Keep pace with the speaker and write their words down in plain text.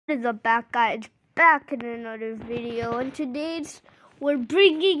What is up, back guys? Back in another video, and today's we're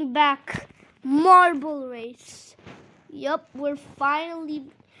bringing back Marble Race. Yup, we're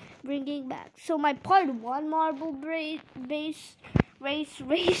finally bringing back. So my part 1 Marble Race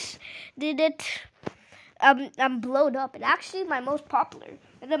did it. I'm blowed up. And actually my most popular.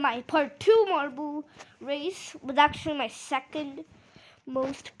 And then my part 2 Marble Race was actually my second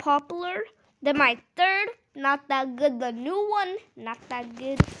most popular. Then my third, not that good. The new one, not that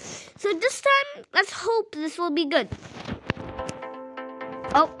good. So this time, let's hope this will be good.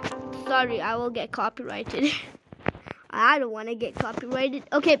 Oh, sorry, I will get copyrighted. I don't want to get copyrighted.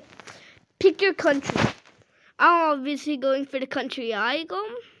 Okay, pick your country. I'm obviously going for the country I go.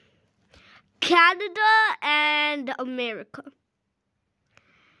 Canada and America.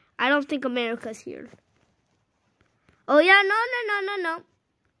 I don't think America's here. Oh yeah, no.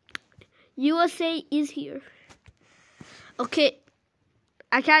 USA is here. Okay.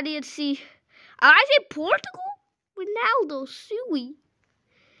 I can't even see. I say Portugal? Ronaldo, Suey.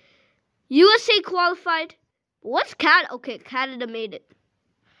 USA qualified. What's Canada? Okay, Canada made it.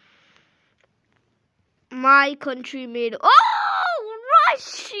 My country made it. Oh,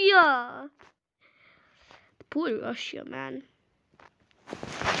 Russia. Poor Russia, man.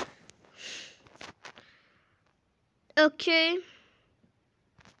 Okay.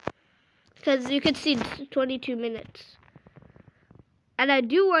 Because you can see it's 22 minutes. And I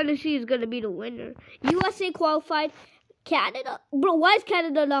do want to see who's going to be the winner. USA qualified. Canada? Bro, why is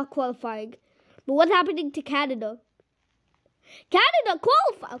Canada not qualifying? But what's happening to Canada? Canada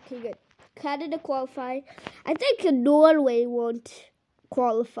qualified. Okay, good. Canada qualified. I think Norway won't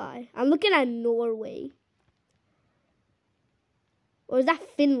qualify. I'm looking at Norway. Or is that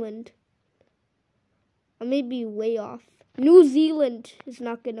Finland? I may be way off. New Zealand is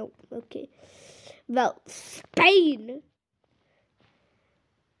not gonna. Okay. Well, Spain.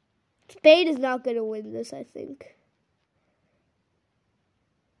 Spain is not gonna win this, I think.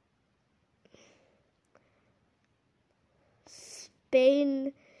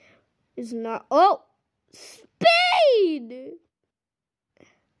 Spain is not. Oh! Spain!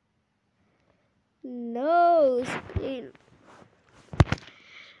 No, Spain.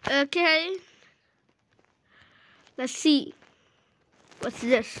 Okay. Let's see. What's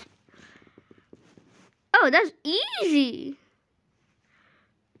this? Oh, that's easy.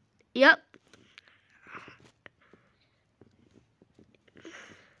 Yep.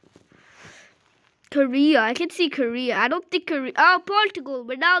 Korea. I can see Korea. I don't think Korea. Oh, Portugal.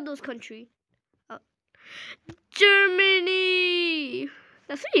 Ronaldo's country. Oh. Germany.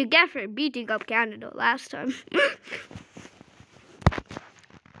 That's what you get for beating up Canada last time.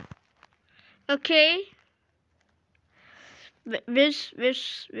 Okay. Where's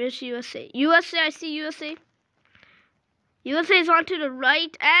USA? USA, I see USA. USA is on to the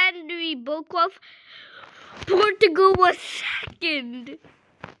right, and we both qualify. Portugal was second.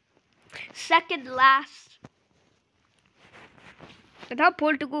 Second last. I thought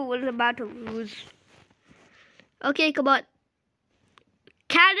Portugal was about to lose. Okay, come on.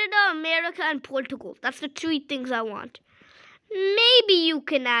 Canada, America, and Portugal. That's the 3 things I want. Maybe you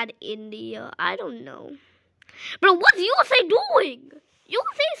can add India. I don't know. Bro, what's USA doing?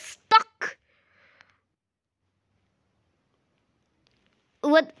 USA is stuck.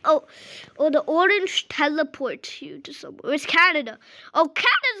 What? Oh, the orange teleports you to somewhere. Where's Canada? Oh,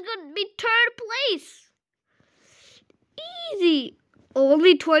 Canada's gonna be 3rd place. Easy.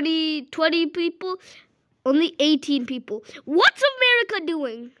 Only 20 people. Only 18 people. What's America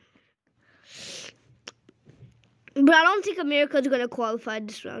doing? But I don't think America's gonna qualify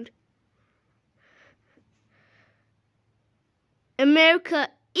this round. America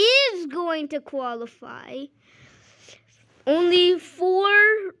is going to qualify. Only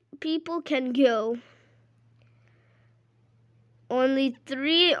 4 people can go. Only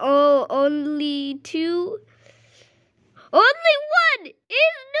 3. Oh, only 2. Only 1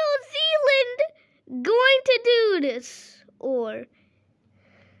 is New Zealand going to do this.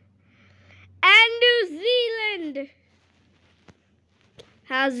 And New Zealand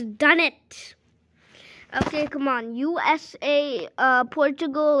has done it. Okay, come on. USA,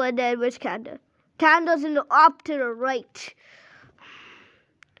 Portugal, and then where's Canada? Canada's up to the right.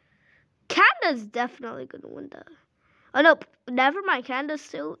 Canada's definitely gonna win that. Oh no, never mind. Canada's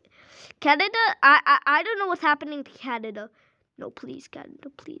still. Canada. I don't know what's happening to Canada. No, please, Canada,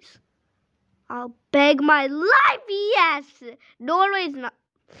 please. I'll beg my life. Yes. Norway's not.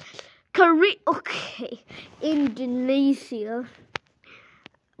 Korea. Okay. Indonesia.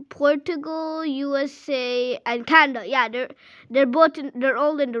 Portugal, USA, and Canada. Yeah, they're both they're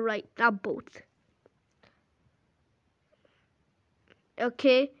all in the right, not both.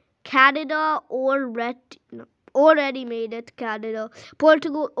 Okay, Canada already made it. Canada.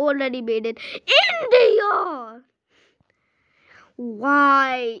 Portugal already made it. India!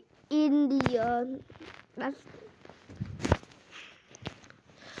 Why India?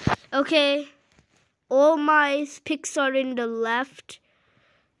 Okay. All my picks are in the left.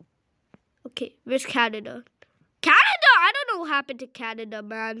 Okay, where's Canada? Canada! I don't know what happened to Canada,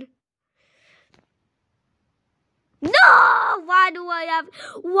 man. No! Why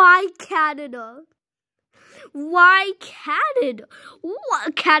Canada? Why Canada?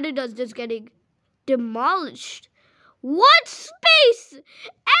 What? Canada's just getting demolished. What space?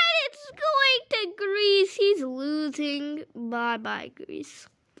 And it's going to Greece. He's losing. Bye-bye, Greece.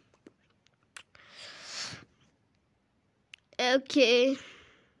 Okay.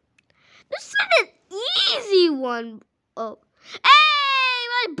 This is an easy one. Oh. Hey,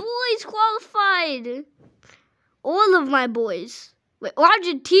 my boys qualified. All of my boys. Wait,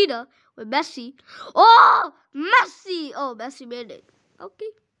 Argentina with Messi. Oh, Messi. Oh, Messi made it.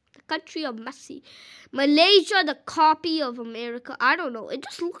 Okay. The country of Messi. Malaysia, the copy of America. I don't know. It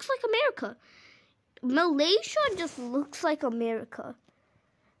just looks like America. Malaysia just looks like America.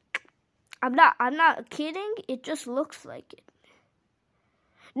 I'm not kidding. It just looks like it.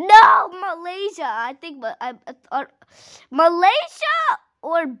 No, Malaysia. I think Malaysia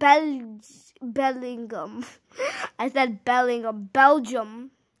or Bellingham. I said Bellingham.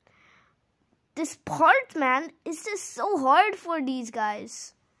 Belgium. This part, man, is just so hard for these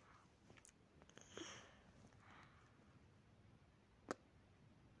guys.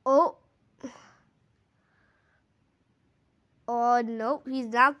 Oh. Oh, no. He's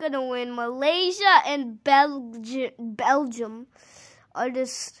not going to win. Malaysia and Belgium are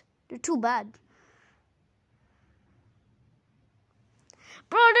just, they're too bad.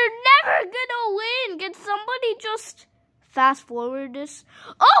 Bro, they're never gonna win. Can somebody just fast forward this?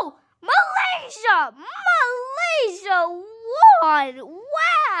 Oh, Malaysia! Malaysia won!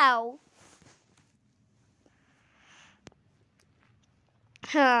 Wow!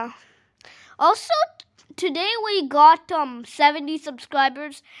 Also, today we got 70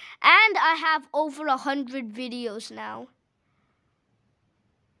 subscribers and I have over 100 videos now.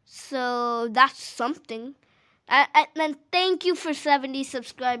 So that's something. And thank you for 70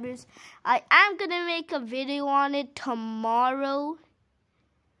 subscribers. I am going to make a video on it tomorrow.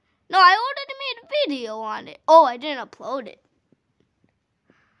 No, I already made a video on it. Oh, I didn't upload it.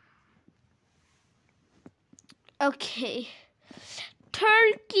 Okay.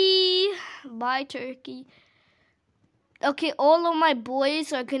 Turkey. Bye, Turkey. Okay, all of my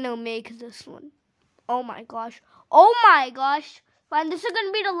boys are going to make this one. Oh, my gosh. Oh, my gosh. Fine, this is going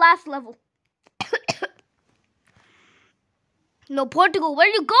to be the last level. No, Portugal, where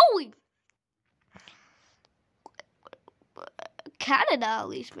are you going? Canada at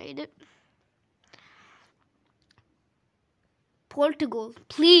least made it. Portugal,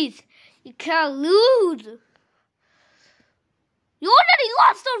 please. You can't lose. You already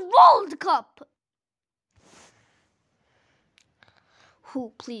lost the World Cup.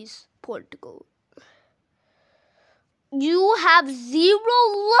 Who, please? Portugal. You have 0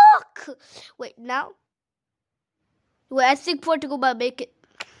 luck. Wait, now? Wait, I think Portugal might make it.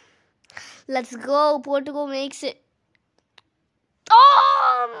 Let's go. Portugal makes it.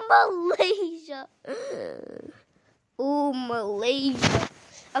 Oh, Malaysia. Oh, Malaysia.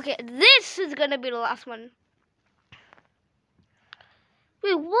 Okay, this is going to be the last one.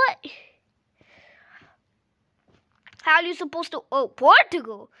 Wait, what? How are you supposed to... Oh,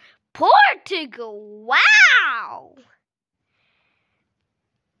 Portugal. Portugal. Wow.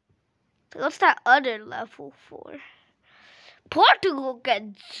 What's that other level for? Portugal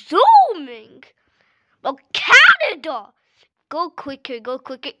gets zooming. Well, Canada. Go quicker, go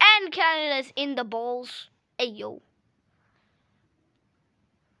quicker. And Canada's in the balls. Hey, yo.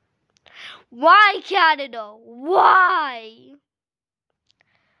 Why, Canada? Why?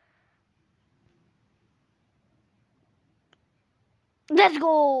 Let's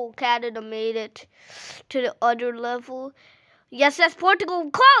go. Canada made it to the other level. Yes, that's Portugal.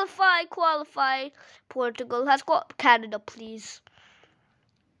 Qualify. Portugal has Canada, please.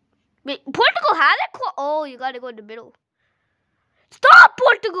 Wait, Portugal had it? Oh, you gotta go in the middle. Stop,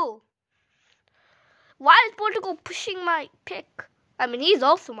 Portugal! Why is Portugal pushing my pick? I mean, he's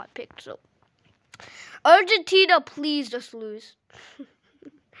also my pick, so. Argentina, please just lose.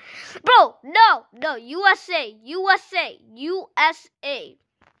 Bro, no, USA. You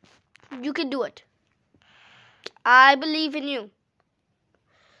can do it. I believe in you.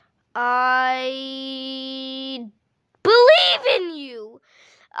 I believe in you.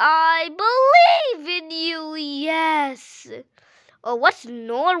 I believe in you, yes. Oh, what's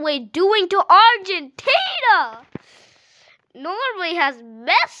Norway doing to Argentina? Norway has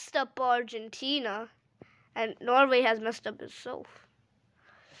messed up Argentina. And Norway has messed up itself.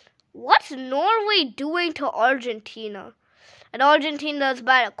 What's Norway doing to Argentina? And Argentina is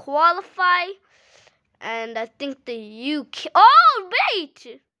about to qualify. And I think the UK... Oh,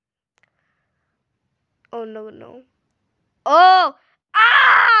 wait! Oh, no. Oh!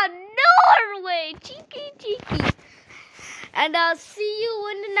 Norway! Cheeky. And I'll see you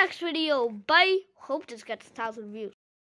in the next video. Bye. Hope this gets 1,000 views.